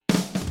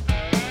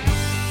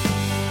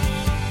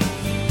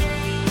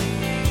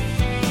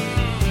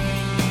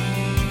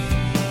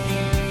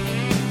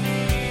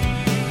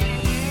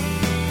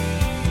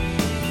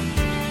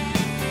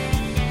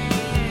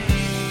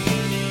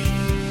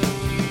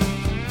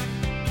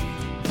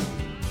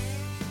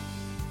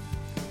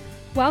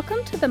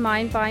Welcome to the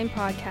Mindvine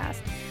podcast,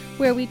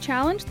 where we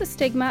challenge the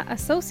stigma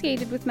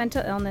associated with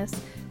mental illness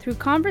through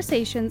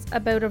conversations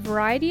about a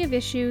variety of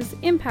issues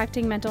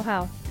impacting mental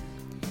health.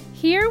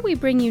 Here we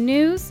bring you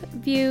news,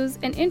 views,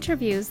 and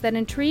interviews that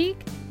intrigue,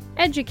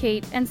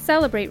 educate, and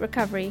celebrate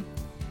recovery.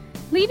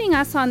 Leading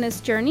us on this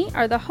journey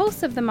are the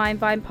hosts of the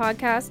Mindvine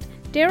podcast,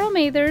 Daryl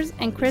Mathers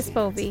and Chris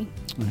Bovey.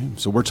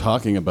 So we're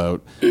talking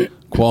about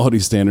quality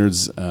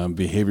standards,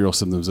 behavioral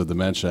symptoms of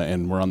dementia,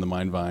 and we're on the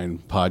Mindvine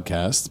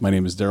podcast. My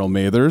name is Daryl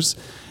Mathers,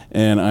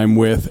 and I'm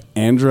with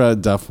Andra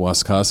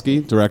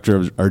Duff-Waskoski, Director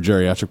of our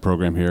geriatric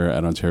program here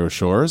at Ontario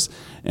Shores,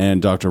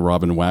 and Dr.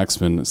 Robin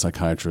Waxman,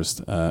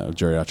 psychiatrist of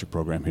geriatric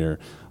program here,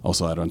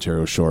 also at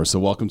Ontario Shores. So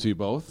welcome to you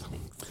both.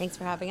 Thanks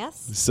for having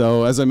us.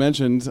 So as I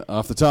mentioned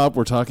off the top,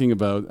 we're talking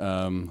about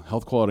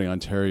Health Quality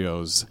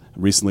Ontario's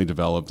recently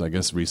developed,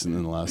 recent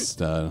in the last,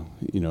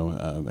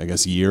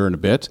 year and a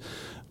bit.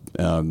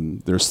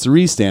 There's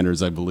 3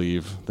 standards, I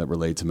believe, that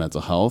relate to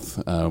mental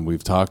health.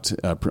 We've talked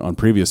on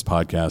previous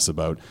podcasts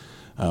about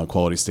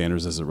quality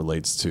standards as it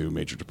relates to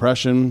major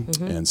depression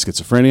and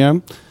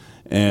schizophrenia.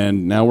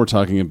 And now we're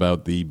talking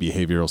about the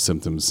behavioral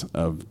symptoms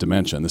of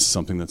dementia. And this is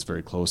something that's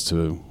very close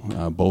to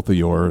both of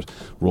your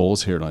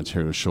roles here at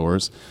Ontario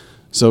Shores.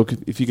 So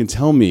if you can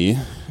tell me,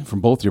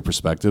 from both your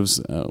perspectives,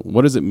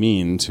 what does it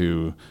mean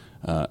to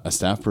a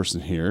staff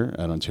person here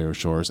at Ontario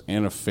Shores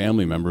and a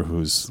family member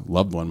whose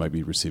loved one might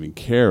be receiving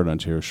care at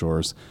Ontario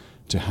Shores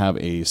to have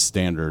a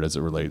standard as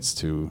it relates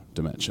to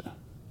dementia?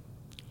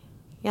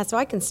 Yeah, so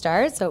I can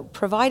start. So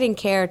providing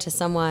care to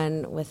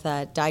someone with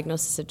a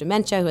diagnosis of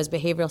dementia who has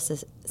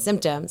behavioral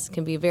symptoms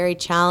can be very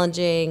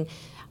challenging,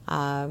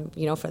 for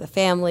the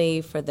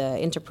family, for the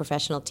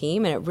interprofessional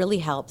team, and it really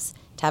helps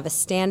to have a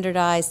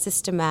standardized,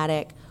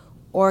 systematic,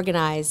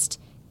 organized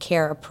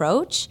care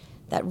approach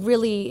that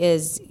really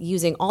is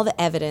using all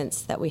the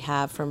evidence that we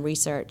have from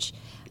research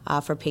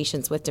for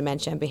patients with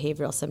dementia and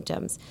behavioral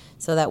symptoms,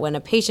 so that when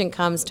a patient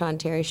comes to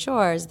Ontario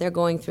Shores, they're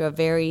going through a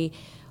very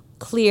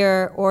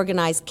clear,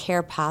 organized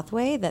care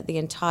pathway that the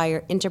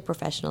entire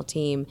interprofessional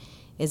team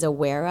is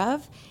aware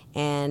of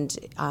and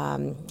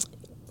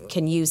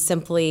can use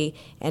simply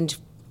and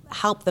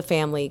help the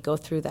family go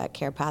through that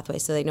care pathway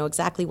so they know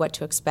exactly what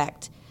to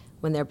expect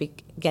when they're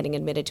getting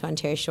admitted to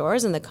Ontario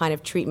Shores and the kind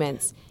of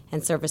treatments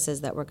and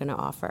services that we're going to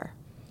offer.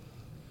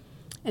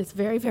 It's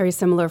very, very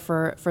similar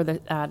for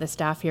the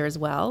staff here as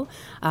well.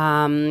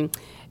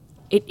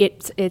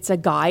 It's a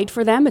guide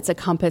for them. It's a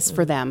compass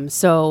for them.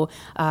 So,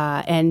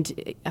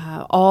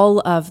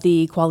 all of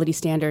the quality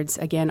standards,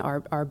 again,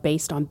 are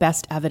based on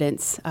best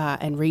evidence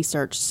and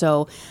research.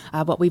 So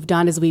what we've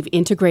done is we've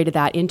integrated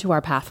that into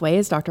our pathway,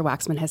 as Dr.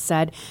 Waxman has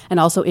said, and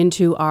also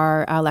into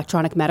our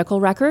electronic medical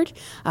record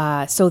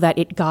so that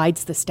it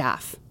guides the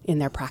staff in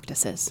their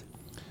practices.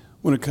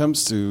 When it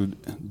comes to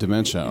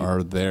dementia,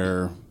 are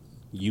there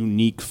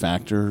unique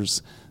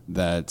factors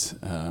that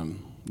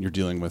you're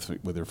dealing with,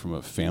 whether from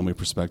a family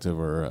perspective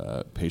or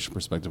a patient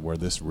perspective, where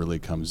this really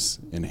comes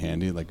in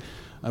handy? Like,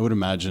 I would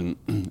imagine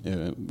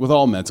with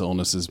all mental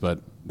illnesses,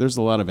 but there's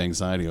a lot of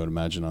anxiety, I would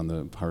imagine, on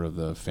the part of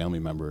the family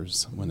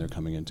members when they're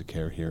coming into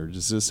care here.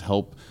 Does this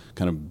help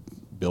kind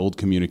of build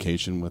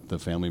communication with the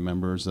family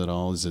members at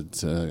all? Is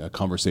it a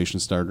conversation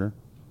starter?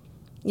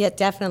 Yeah,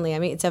 definitely. I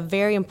mean, it's a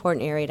very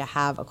important area to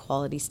have a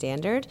quality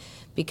standard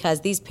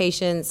because these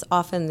patients,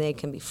 often they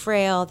can be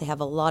frail, they have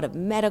a lot of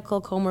medical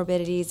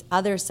comorbidities,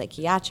 other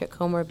psychiatric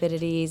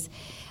comorbidities.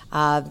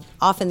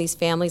 Often these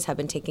families have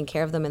been taking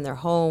care of them in their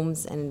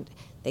homes and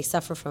they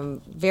suffer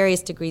from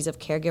various degrees of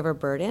caregiver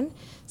burden.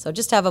 So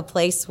just to have a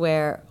place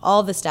where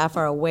all the staff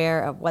are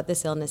aware of what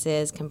this illness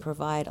is can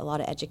provide a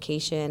lot of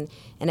education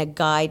and a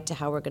guide to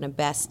how we're going to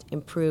best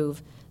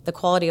improve the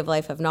quality of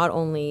life of not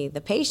only the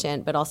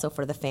patient, but also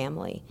for the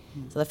family.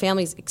 So the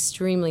family is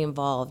extremely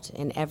involved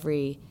in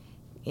every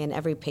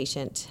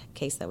patient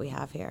case that we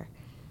have here.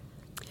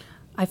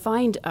 I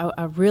find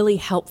a really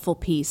helpful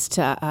piece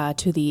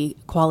to the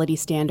quality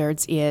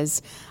standards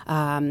is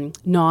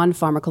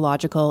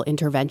non-pharmacological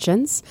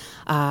interventions,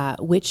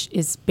 which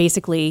is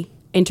basically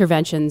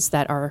interventions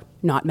that are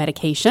not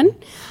medication,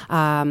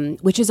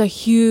 which is a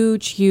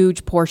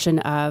huge portion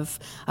of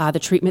the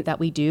treatment that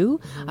we do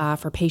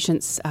for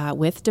patients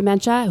with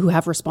dementia who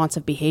have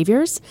responsive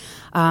behaviors.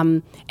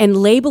 And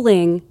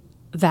labeling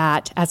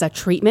that as a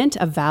treatment,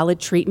 a valid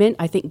treatment,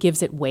 I think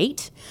gives it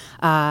weight.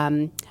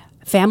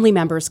 Family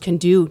members can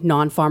do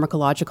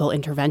non-pharmacological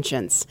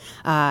interventions.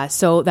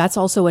 So that's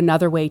also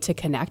another way to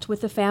connect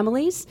with the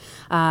families.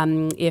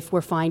 If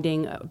we're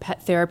finding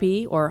pet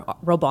therapy or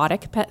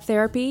robotic pet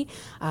therapy,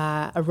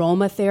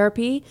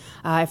 aromatherapy,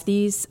 if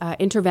these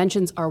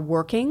interventions are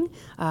working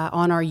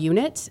on our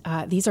unit,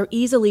 these are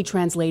easily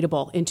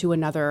translatable into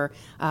another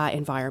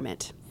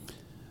environment.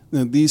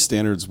 Now, these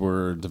standards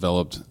were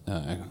developed,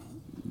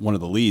 one of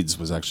the leads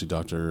was actually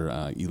Dr.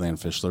 Elan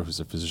Fischler,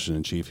 who's a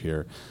physician-in-chief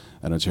here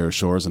at Ontario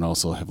Shores and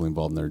also heavily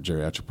involved in their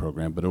geriatric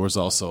program. But it was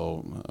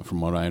also,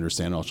 from what I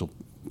understand, also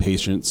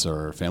patients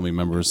or family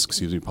members,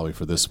 probably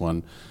for this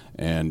one,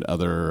 and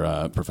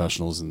other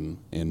professionals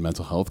in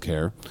mental health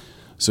care.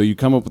 So you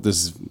come up with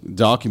this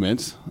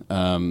document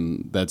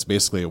that's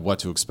basically what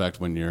to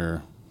expect when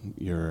you're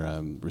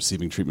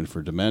receiving treatment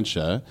for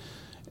dementia,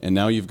 and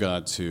now you've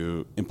got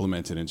to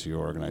implement it into your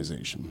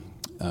organization.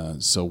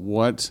 So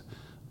what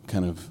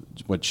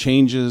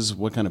changes,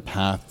 what kind of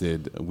path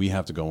did we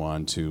have to go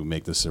on to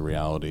make this a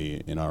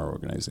reality in our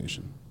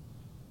organization?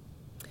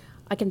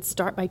 I can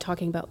start by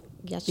talking about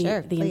the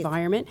please.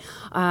 environment.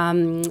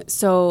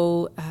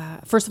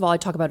 First of all, I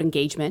talk about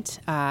engagement.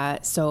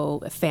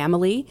 So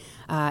family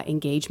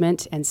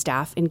engagement and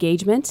staff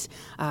engagement,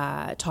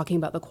 talking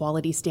about the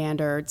quality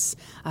standards.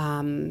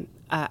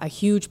 A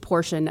huge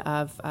portion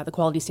of the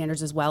quality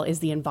standards as well is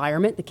the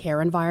environment, the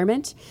care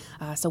environment.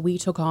 So we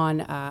took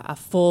on a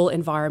full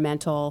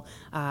environmental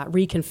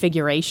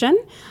reconfiguration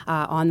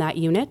on that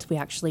unit.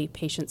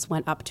 Patients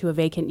went up to a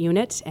vacant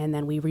unit, and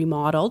then we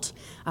remodeled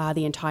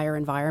the entire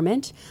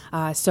environment.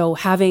 So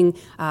having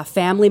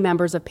family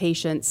members of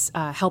patients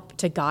help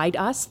to guide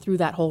us through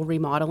that whole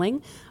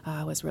remodeling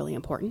was really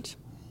important.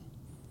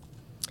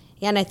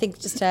 Yeah, and I think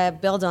just to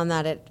build on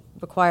that, it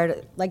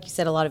required, like you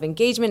said, a lot of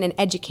engagement and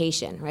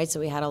education, right? So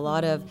we had a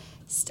lot of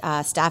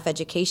staff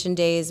education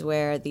days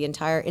where the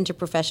entire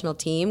interprofessional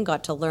team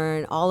got to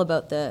learn all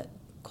about the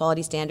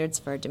quality standards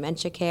for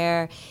dementia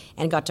care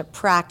and got to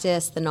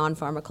practice the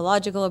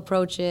non-pharmacological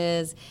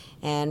approaches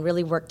and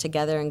really work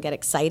together and get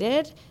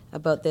excited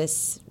about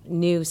this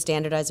new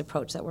standardized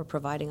approach that we're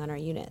providing on our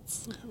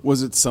units.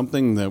 Was it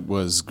something that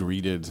was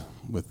greeted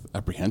with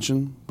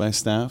apprehension by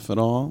staff at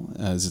all?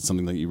 Is it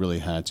something that you really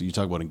had to, you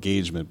talk about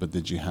engagement, but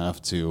did you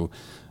have to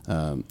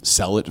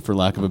sell it, for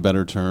lack of a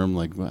better term?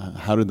 Like,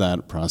 how did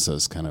that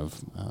process kind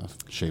of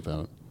shape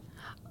out?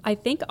 I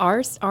think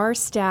our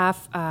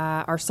staff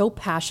are so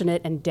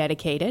passionate and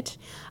dedicated.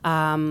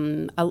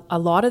 A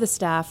lot of the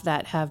staff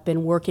that have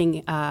been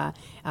working on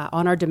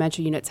our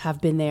dementia units have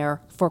been there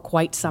for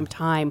quite some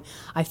time.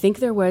 I think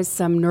there was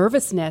some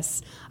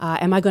nervousness.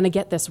 Am I going to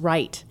get this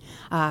right?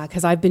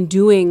 Because I've been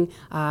doing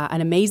an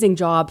amazing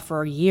job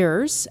for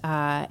years,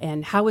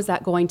 and how is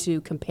that going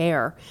to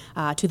compare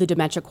to the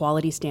dementia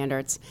quality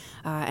standards?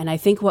 And I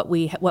think what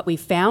we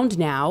found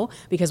now,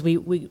 because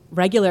we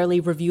regularly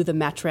review the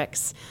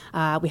metrics,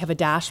 we have a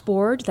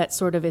dashboard that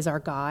sort of is our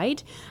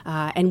guide,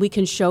 and we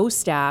can show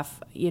staff,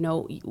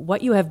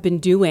 what you have been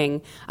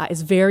doing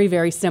is very,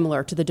 very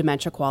similar to the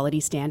dementia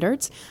quality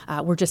standards.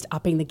 We're just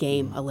upping the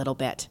game a little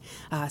bit.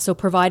 So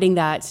providing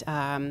that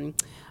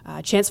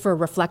chance for a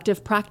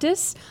reflective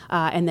practice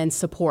and then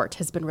support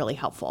has been really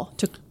helpful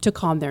to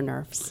calm their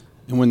nerves.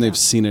 And when they've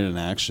seen it in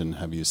action,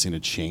 have you seen a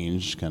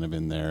change kind of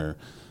in their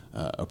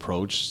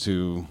approach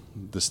to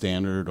the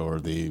standard,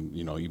 or the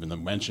even the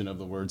mention of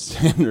the word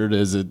standard?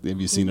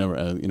 Have you seen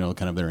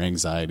kind of their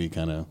anxiety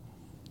kind of?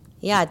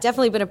 Yeah,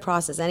 definitely been a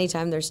process.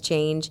 Anytime there's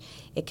change,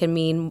 it can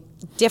mean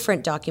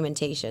different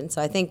documentation. So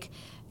I think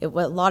a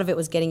lot of it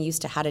was getting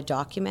used to how to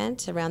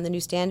document around the new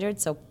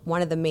standards. So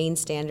one of the main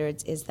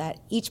standards is that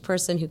each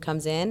person who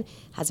comes in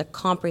has a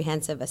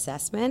comprehensive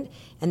assessment,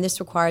 and this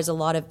requires a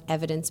lot of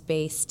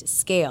evidence-based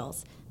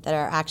scales that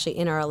are actually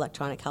in our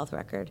electronic health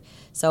record.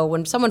 So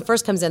when someone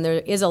first comes in, there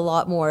is a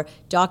lot more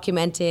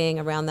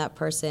documenting around that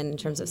person in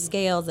terms of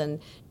scales and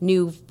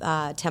new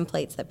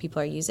templates that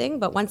people are using.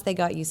 But once they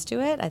got used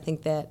to it, I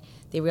think that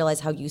they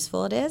realize how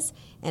useful it is,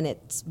 and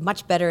it's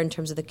much better in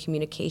terms of the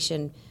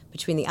communication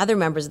between the other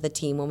members of the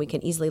team when we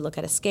can easily look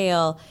at a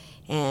scale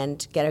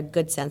and get a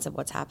good sense of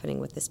what's happening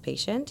with this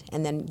patient,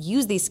 and then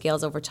use these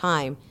scales over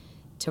time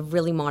to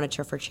really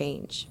monitor for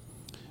change.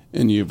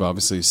 And you've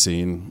obviously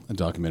seen a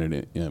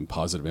documented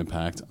positive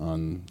impact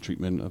on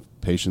treatment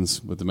of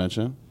patients with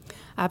dementia?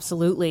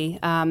 Absolutely.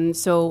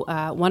 So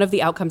one of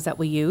the outcomes that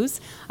we use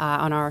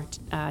on our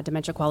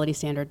dementia quality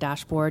standard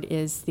dashboard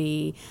is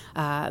the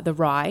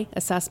RAI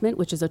assessment,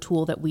 which is a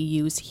tool that we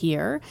use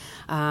here.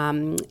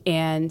 And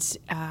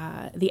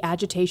the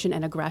agitation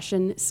and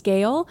aggression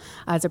scale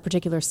is a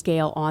particular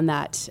scale on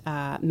that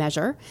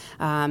measure.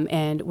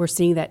 And we're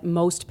seeing that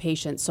most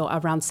patients, so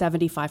around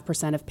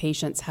 75% of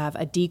patients, have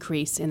a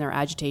decrease in their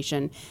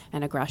agitation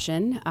and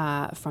aggression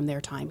from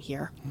their time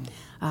here.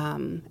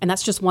 And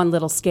that's just one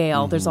little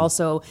scale. There's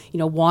also,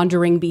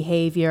 wandering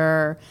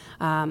behavior,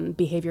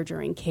 behavior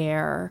during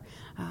care.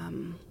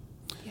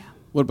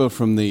 What about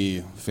from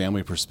the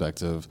family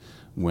perspective,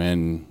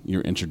 when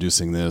you're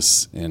introducing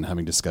this and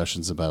having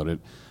discussions about it?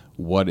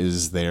 What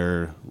is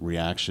their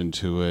reaction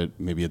to it,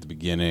 maybe at the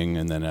beginning,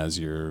 and then as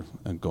you're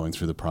going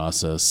through the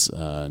process?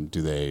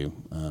 Do they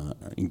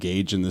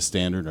engage in the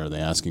standard? Are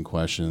they asking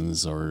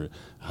questions? Or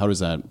how does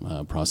that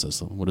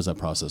what does that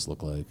process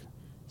look like?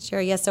 Sure,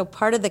 yes. So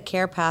part of the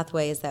care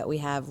pathway is that we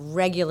have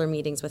regular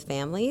meetings with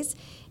families.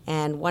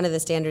 And one of the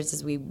standards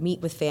is we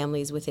meet with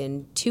families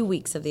within 2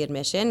 weeks of the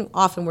admission.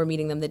 Often we're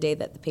meeting them the day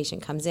that the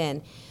patient comes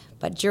in.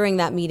 But during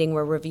that meeting,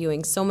 we're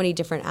reviewing so many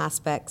different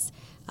aspects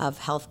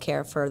of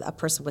healthcare for a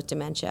person with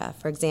dementia.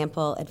 For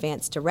example,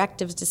 advanced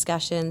directives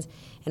discussions.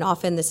 And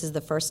often this is the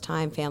first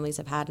time families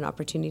have had an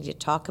opportunity to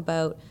talk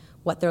about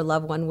what their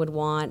loved one would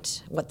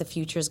want, what the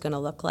future is going to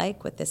look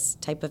like with this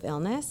type of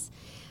illness.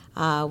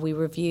 We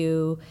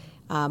review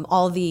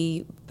all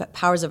the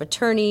powers of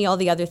attorney, all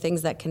the other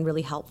things that can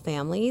really help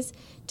families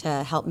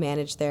to help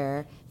manage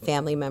their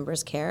family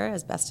members' care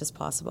as best as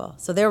possible.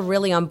 So they're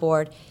really on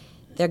board.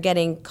 They're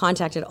getting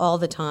contacted all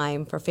the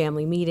time for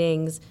family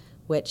meetings,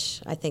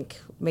 which I think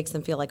makes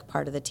them feel like a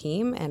part of the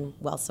team and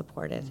well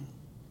supported.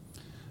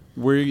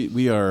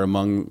 We are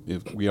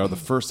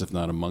the first, if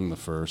not among the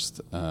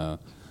first, to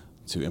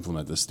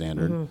implement this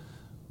standard. Mm-hmm.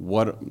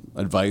 What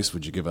advice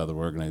would you give other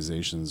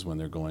organizations when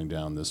they're going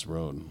down this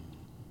road?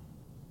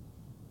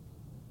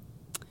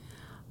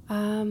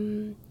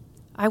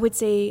 I would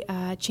say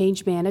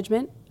change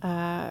management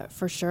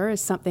for sure is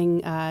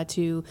something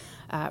to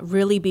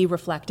really be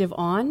reflective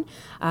on.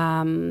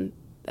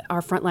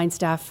 Our frontline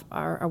staff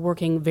are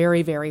working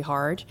very, very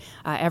hard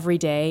every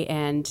day,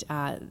 and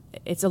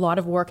it's a lot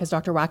of work. As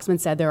Dr. Waxman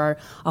said, there are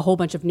a whole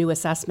bunch of new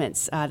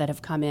assessments that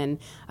have come in,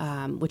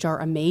 which are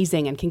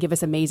amazing and can give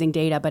us amazing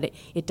data, but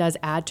it does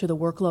add to the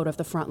workload of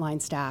the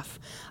frontline staff.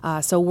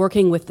 So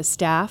working with the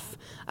staff,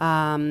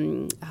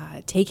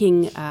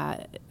 taking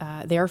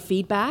their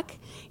feedback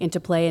into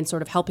play and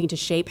sort of helping to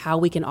shape how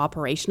we can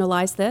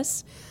operationalize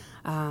this.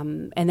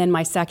 And then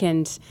my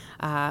second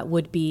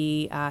would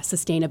be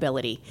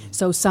sustainability.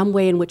 So some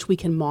way in which we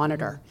can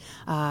monitor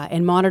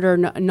and monitor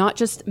not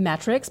just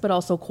metrics, but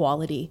also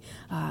quality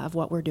of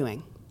what we're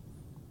doing.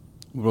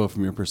 Well,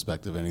 from your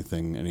perspective,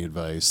 any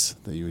advice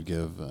that you would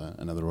give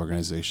another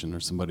organization or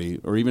somebody,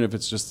 or even if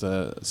it's just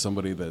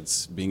somebody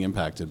that's being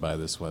impacted by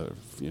this,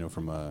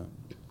 from a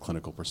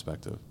clinical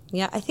perspective?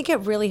 Yeah, I think it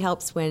really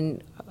helps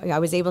when I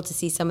was able to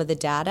see some of the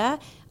data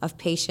of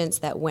patients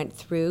that went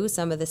through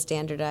some of the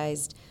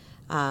standardized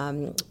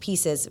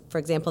pieces, for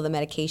example, the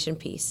medication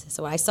piece.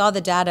 So when I saw the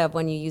data of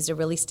when you used a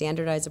really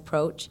standardized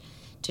approach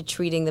to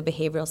treating the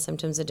behavioral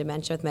symptoms of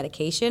dementia with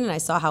medication, and I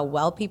saw how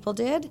well people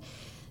did,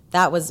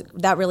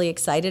 that really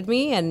excited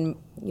me and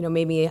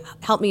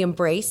helped me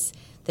embrace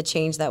the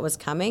change that was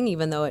coming,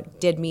 even though it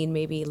did mean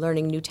maybe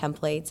learning new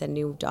templates and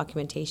new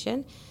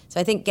documentation. So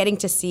I think getting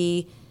to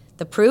see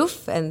the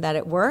proof and that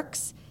it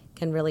works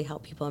can really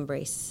help people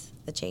embrace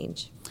the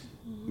change.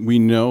 We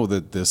know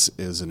that this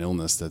is an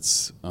illness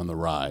that's on the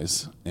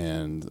rise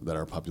and that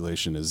our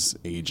population is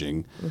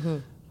aging. Mm-hmm.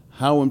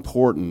 How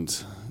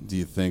important do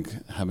you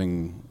think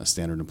having a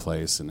standard in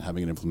place and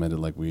having it implemented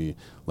like we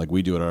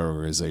do at our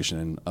organization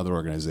and other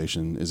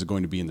organizations is it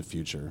going to be in the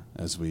future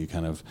as we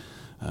kind of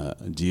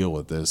deal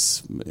with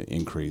this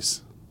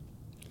increase?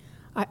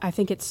 I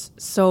think it's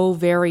so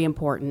very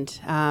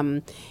important.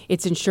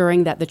 It's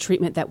ensuring that the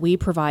treatment that we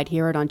provide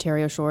here at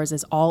Ontario Shores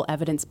is all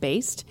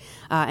evidence-based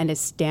and as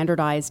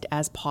standardized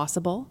as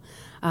possible.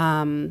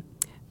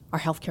 Our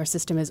healthcare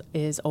system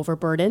is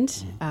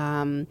overburdened.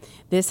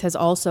 This has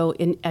also,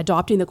 in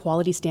adopting the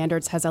quality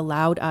standards, has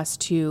allowed us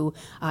to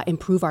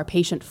improve our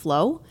patient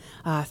flow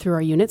through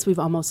our units. We've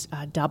almost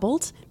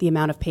doubled the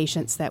amount of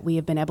patients that we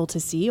have been able to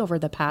see over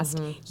the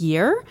past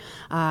year,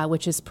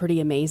 which is pretty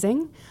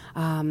amazing.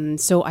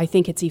 So I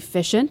think it's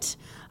efficient,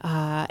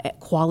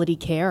 quality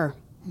care.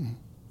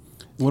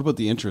 What about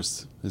the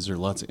interest? Is there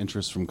lots of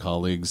interest from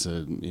colleagues,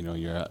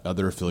 your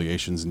other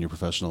affiliations in your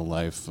professional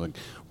life? Like,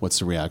 what's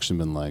the reaction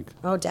been like?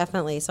 Oh,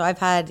 definitely. So I've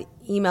had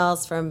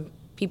emails from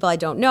people I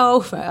don't know,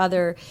 from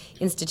other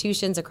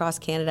institutions across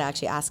Canada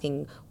actually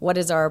asking, what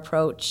is our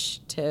approach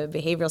to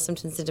behavioral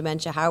symptoms of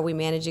dementia? How are we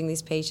managing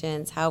these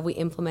patients? How have we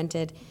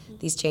implemented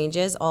these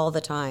changes all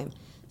the time?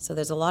 So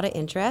there's a lot of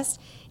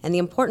interest. And the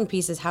important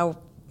piece is how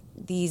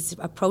these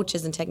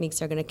approaches and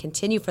techniques are going to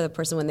continue for the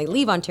person when they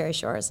leave Ontario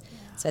Shores.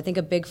 Yeah. So I think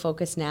a big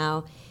focus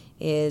now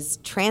is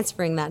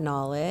transferring that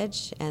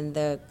knowledge and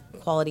the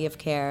quality of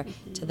care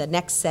to the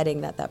next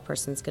setting that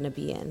person's going to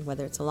be in,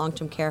 whether it's a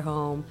long-term care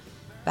home,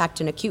 back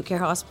to an acute care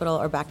hospital,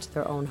 or back to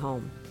their own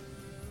home.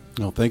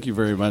 Well, thank you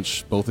very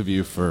much, both of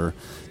you, for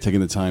taking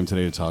the time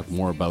today to talk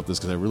more about this,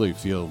 because I really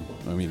feel,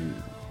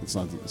 it's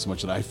not so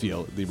much that I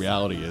feel, the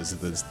reality is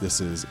that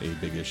this is a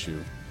big issue,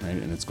 right?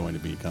 And it's going to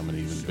become an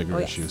even bigger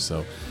issue.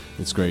 So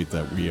it's great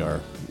that we are,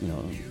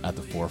 at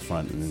the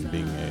forefront and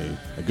being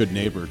a good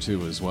neighbor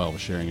too as well,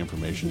 sharing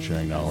information,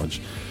 sharing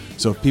knowledge.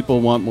 So if people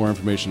want more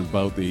information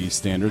about the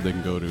standard, they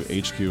can go to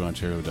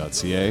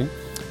hqontario.ca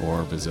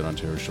or visit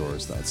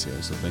ontarioshores.ca.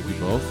 So thank you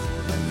both.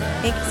 And,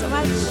 thank you so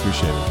much. We really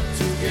appreciate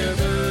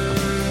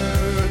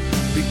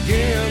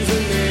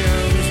it.